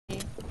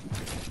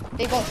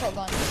They got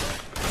shotgun.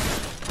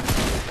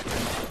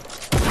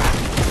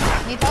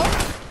 Need help?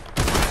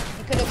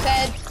 You could have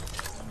said.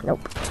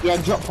 Nope. Yeah,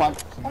 drop one.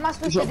 What am I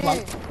supposed Drop to do? one.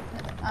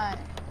 Alright.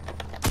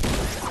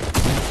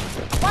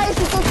 Why is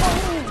he so for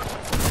me?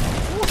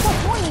 What's the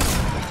point?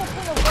 What's the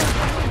point of going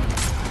for me?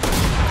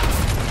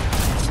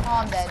 Oh,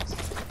 I'm dead.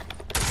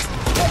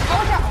 Wait, how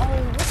was that? Oh,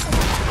 what's the...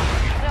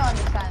 I don't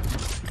understand.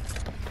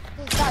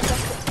 This guy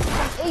just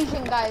some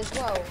Asian guy as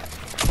well.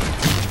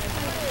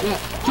 Yeah.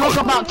 Talk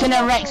about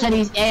killing Rex and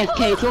he's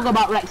AFK. Talk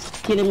about Rex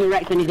killing me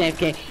Rex and he's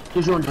AFK.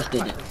 Because Sean just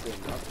did it.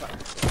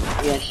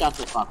 Yeah, shut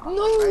the fuck up. No!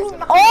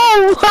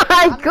 Oh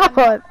my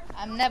god!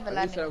 I'm never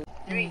landing.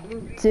 3,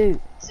 2,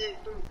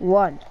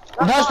 1.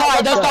 Don't start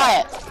it, don't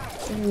start it!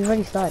 We've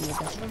already started with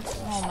that.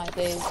 Oh my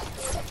days.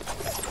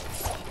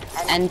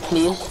 And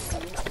please.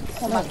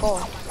 Oh my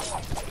god.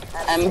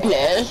 And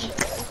please.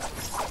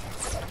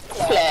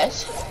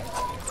 Please.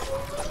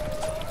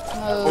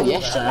 No. Oh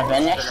yes,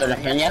 Jonathan, yes,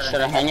 Jonathan, yes,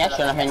 Jonathan, yes,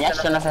 Jonathan,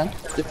 yes, Jonathan.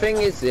 The thing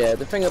is, yeah,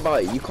 the thing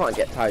about it, you can't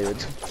get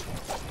tired.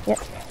 Yep.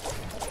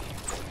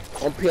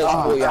 On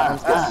PS4, your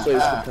hands get so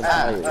fucking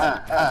tired.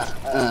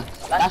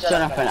 That's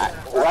Jonathan.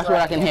 That's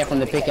what I can hear from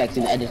the pickaxe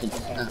in the editing.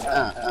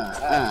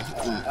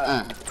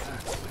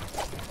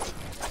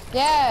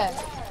 Yeah.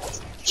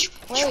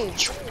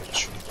 Wait.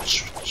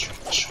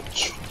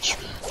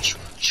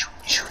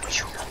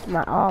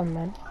 My arm,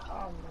 man.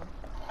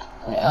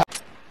 Yeah.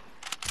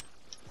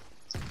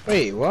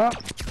 Wait, what?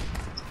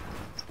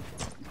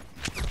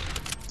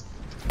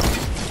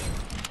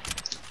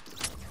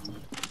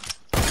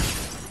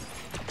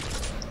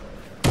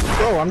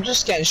 Bro, I'm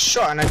just getting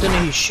shot and I don't know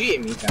who's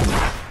shooting me, fam.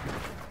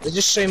 There's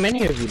just so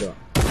many of you lot.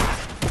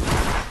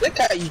 Look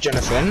at you,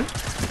 Jonathan.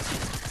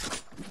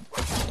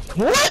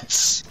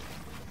 What?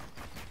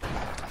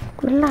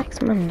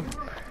 Relax, man.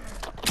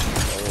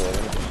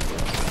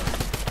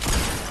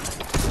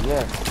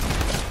 Yeah.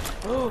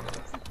 Oh,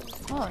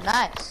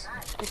 nice.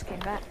 Just came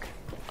back.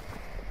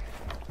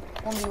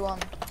 1v1.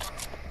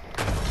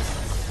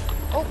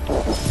 Oh.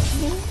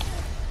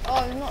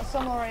 Oh, it's not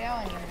Summer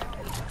Royale anymore.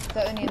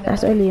 They're only in the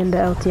That's only in the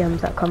LTMs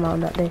that come out on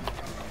that day.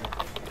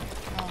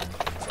 Oh.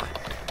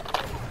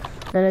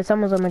 No,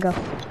 someone's on the go. Okay,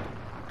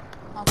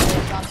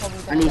 so I'm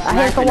probably gonna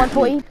I hit for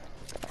 140.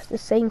 That's the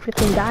same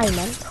freaking guy,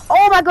 man.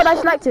 Oh my god, I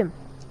sniped him.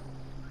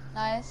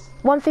 Nice.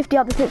 150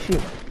 up the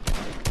slipstream.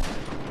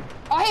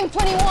 I hit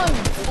 21!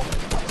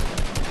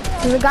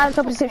 There's a guy on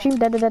top of the slipstream,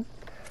 dead.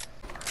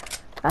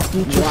 That's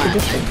YouTube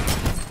tradition.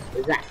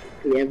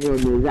 Exactly,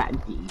 everyone knows that,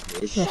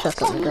 Jesus. Yeah,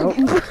 shut up, bro.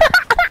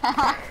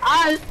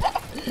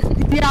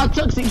 See how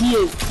toxic he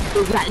is.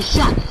 He's like,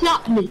 shut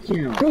up, Mitchell.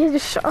 Yeah,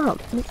 just shut up.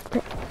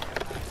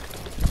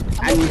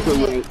 I need to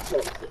wait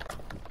toxic.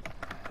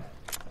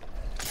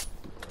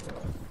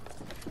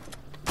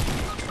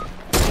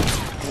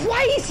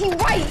 Why is he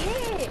right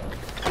here?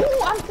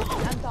 Oh, I'm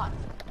done.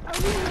 I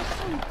really was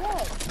so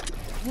dead.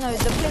 No,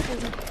 the place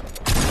is...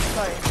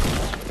 Sorry.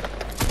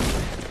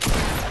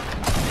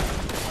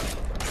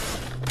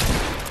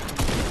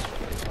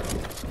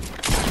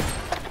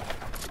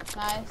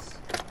 Nice.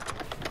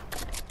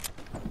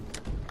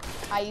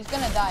 Ah, he's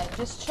gonna die.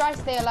 Just try to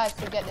stay alive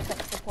to get this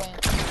extra point.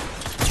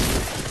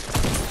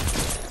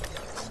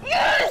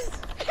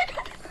 Yes!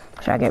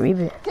 Should I get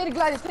Reaver? Take the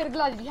gliders.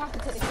 You have to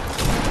take the gliders.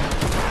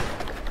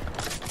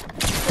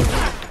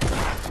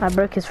 I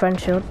broke his friend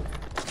shield.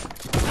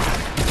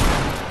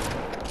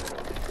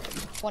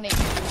 180.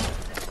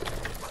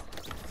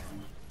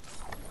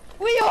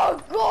 We are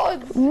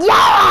good!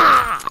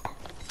 Yeah!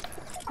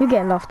 You're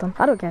getting laughed on.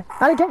 I don't care.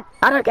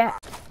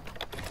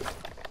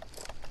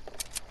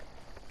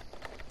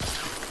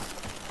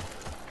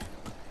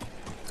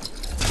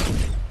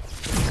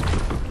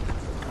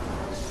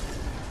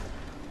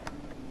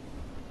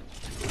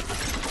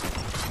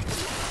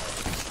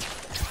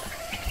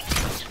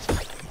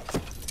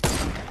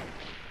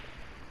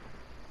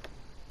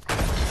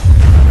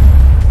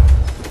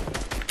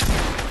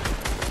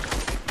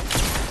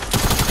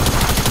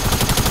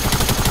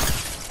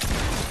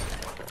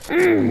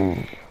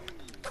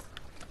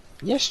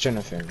 Yes,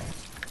 Jonathan.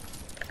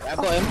 I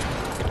got him.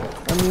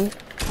 And you?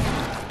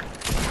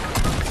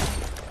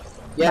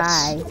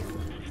 Yes. Bye.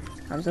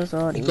 I'm so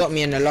sorry. You got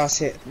me in the last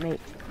hit. Mate.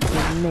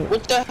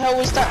 What the hell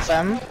was that,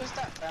 fam?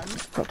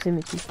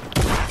 Proximity.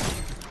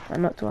 I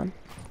knocked one.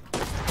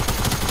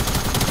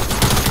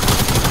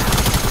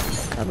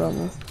 I got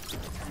more.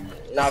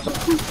 Nah,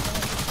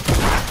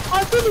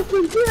 I finished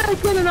him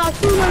again and I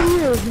still on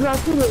you.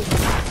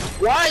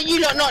 why are you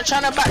not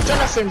trying to back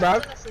Jonathan,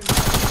 bro?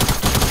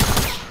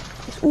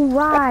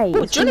 Alright.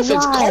 Oh,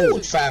 Jonathan's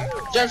cold, fam.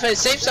 Jonathan,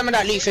 save some of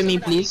that loot for me,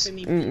 please.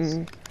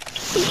 You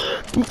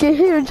can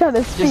hear him trying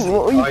to speak,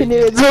 what you can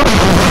hear is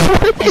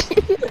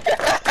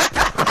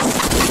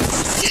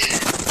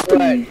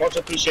Right, much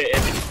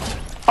appreciated.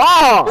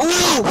 Oh!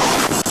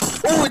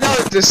 Ooh, that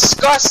was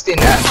disgusting,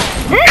 that.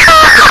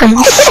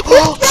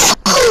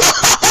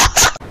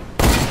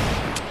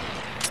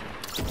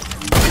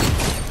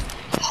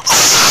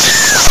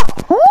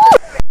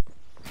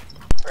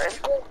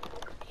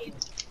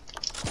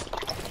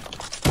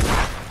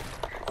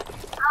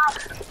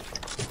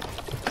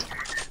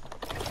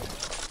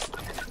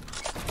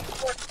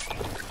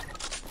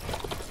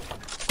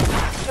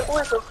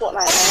 like a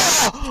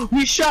Fortnite.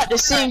 We shot at the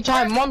same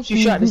time, Moms. You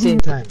shot at the same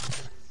time.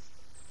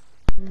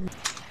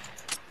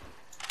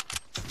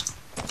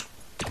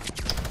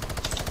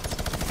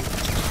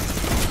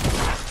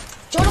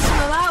 Jonathan,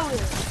 allow it.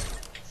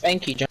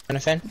 Thank you,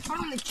 Jonathan.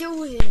 I'm gonna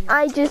kill him.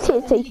 I just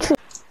hit a tree.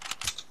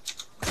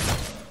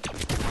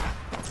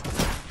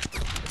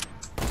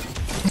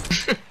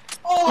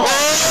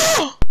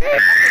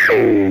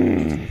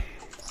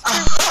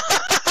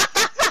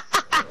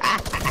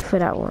 For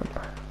that one.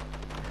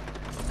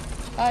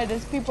 Alright,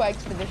 there's people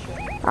expedition.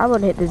 I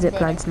won't hit the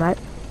zipline snipe.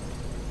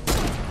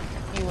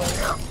 You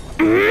will.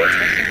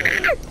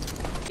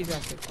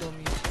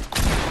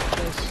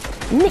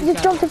 Nick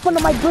just jumped in front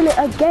of my bullet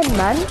again,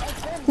 man.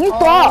 You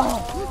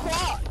thought?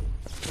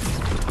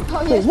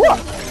 Oh, yes. What?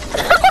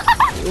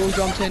 We all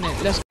jumped in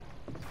it. Let's.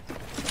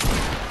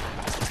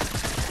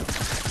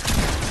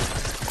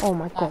 Oh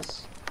my god.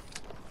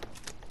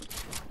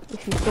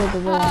 If you saw the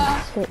way I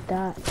just hit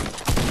that.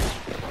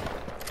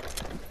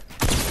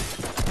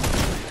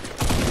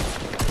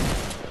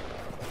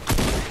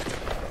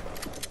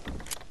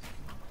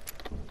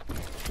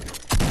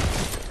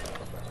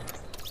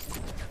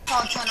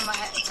 Oh, turn on my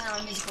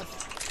music.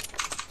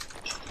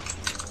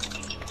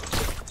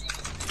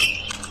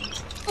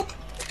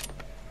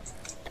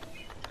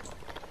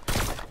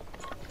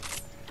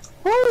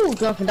 Woo!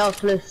 Dropping down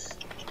cliffs.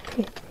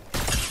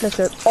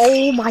 Listen.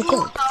 Oh my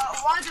god.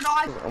 Why did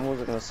I? I'm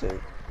also gonna say.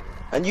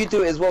 And you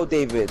do it as well,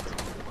 David.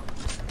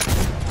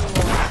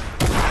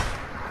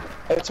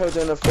 Every time you're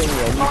doing a thing,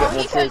 yeah, and you get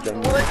more kills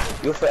than me,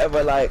 you're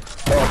forever like,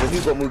 oh, but who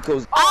got more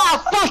kills? Ah,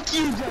 fuck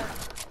you!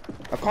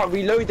 I can't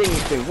reload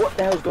anything. What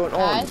the hell's going on?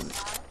 Nice.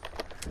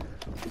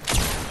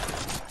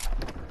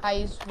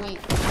 He's weak.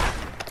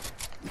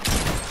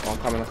 Oh, I'm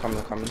coming.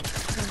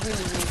 He's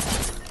really weak.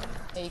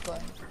 There you go.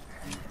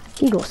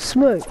 He got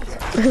smoked.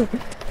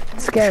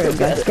 Scare him,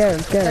 guys. Scare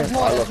him. There's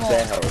more, I there's lost more.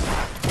 their health.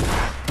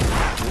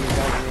 You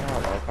guys need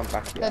help? I'll come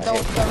back here. The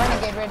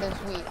renegade raider's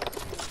weak.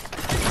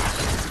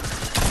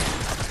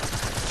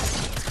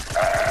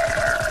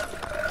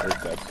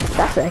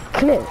 That's a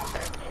clip.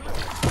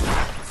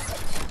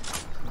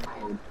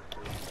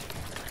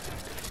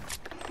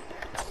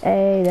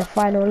 Hey, the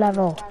final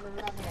level.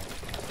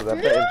 Because I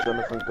bet if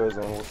Jonathan goes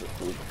on what's it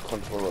called,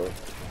 controller,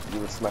 you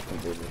would smack him,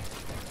 David.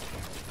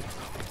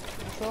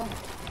 Sure.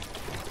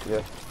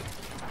 Yeah.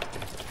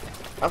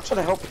 I'm trying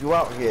to help you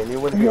out here and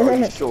you're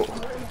winning me short.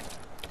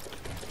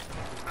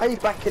 How you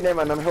backing him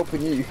and I'm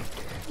helping you?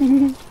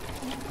 I'm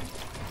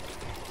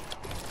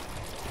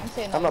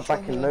saying I'm not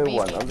backing no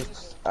one,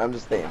 I'm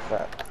just staying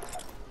fat.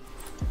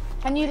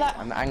 Can you like?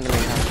 And the angling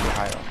has to be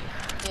higher.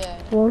 Yeah.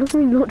 Well, look at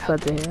me launch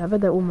pads here. I bet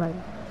they're all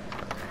mine.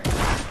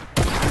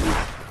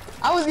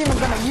 I was even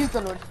gonna use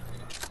the Lord.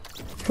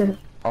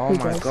 Oh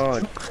my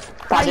god.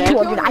 That's You 200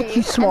 killed me,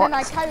 IQ smart. And then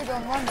I carried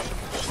on running.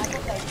 I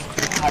got like.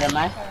 Pardon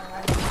me?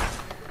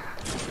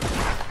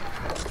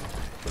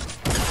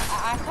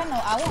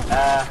 I want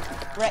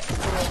Rex to it.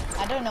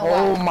 I don't know why.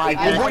 Oh my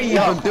god, what are you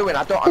even doing?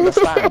 I don't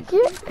understand.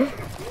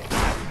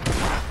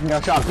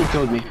 No, shot, who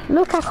killed me?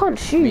 Look, I can't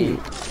shoot.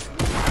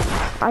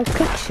 I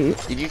could shoot.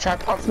 Did you try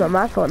pump? It's not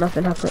my fault,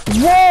 nothing happened.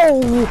 Whoa!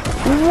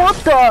 What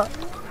the?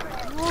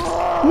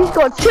 He's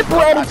got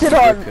triple edited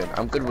on.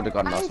 I'm good with the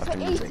gun now, so I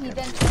can use it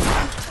again.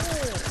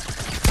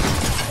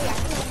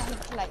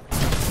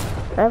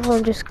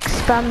 Everyone just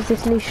spams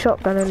this new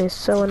shotgun and it's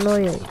so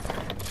annoying.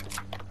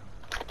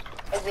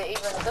 Is it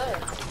even good?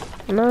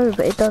 No,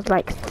 but it does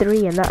like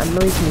 3 and that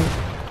annoys me.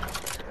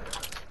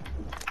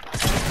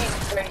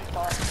 It's very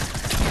fast.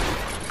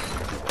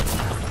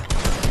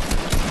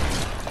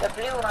 The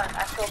blue one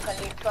I saw can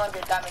do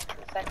 200 damage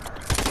per second.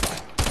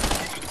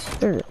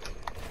 Is it?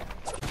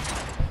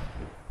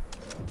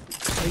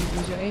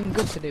 Was your aim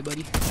good today,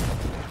 buddy?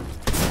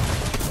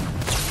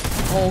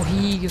 Oh,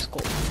 he just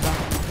got back.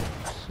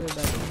 So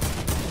bad.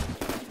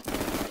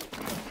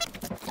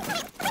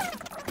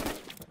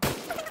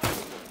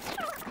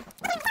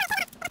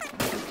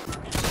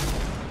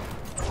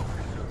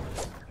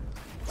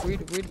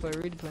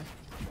 Redeploy.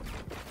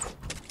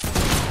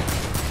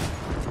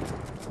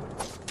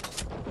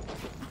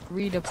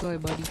 Redeploy,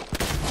 buddy.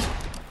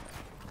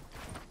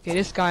 Okay,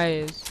 this guy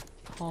is...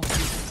 Oh,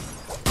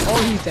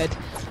 he's dead.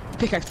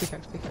 Pickaxe. If you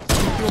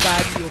feel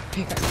bad, you'll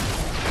pickaxe.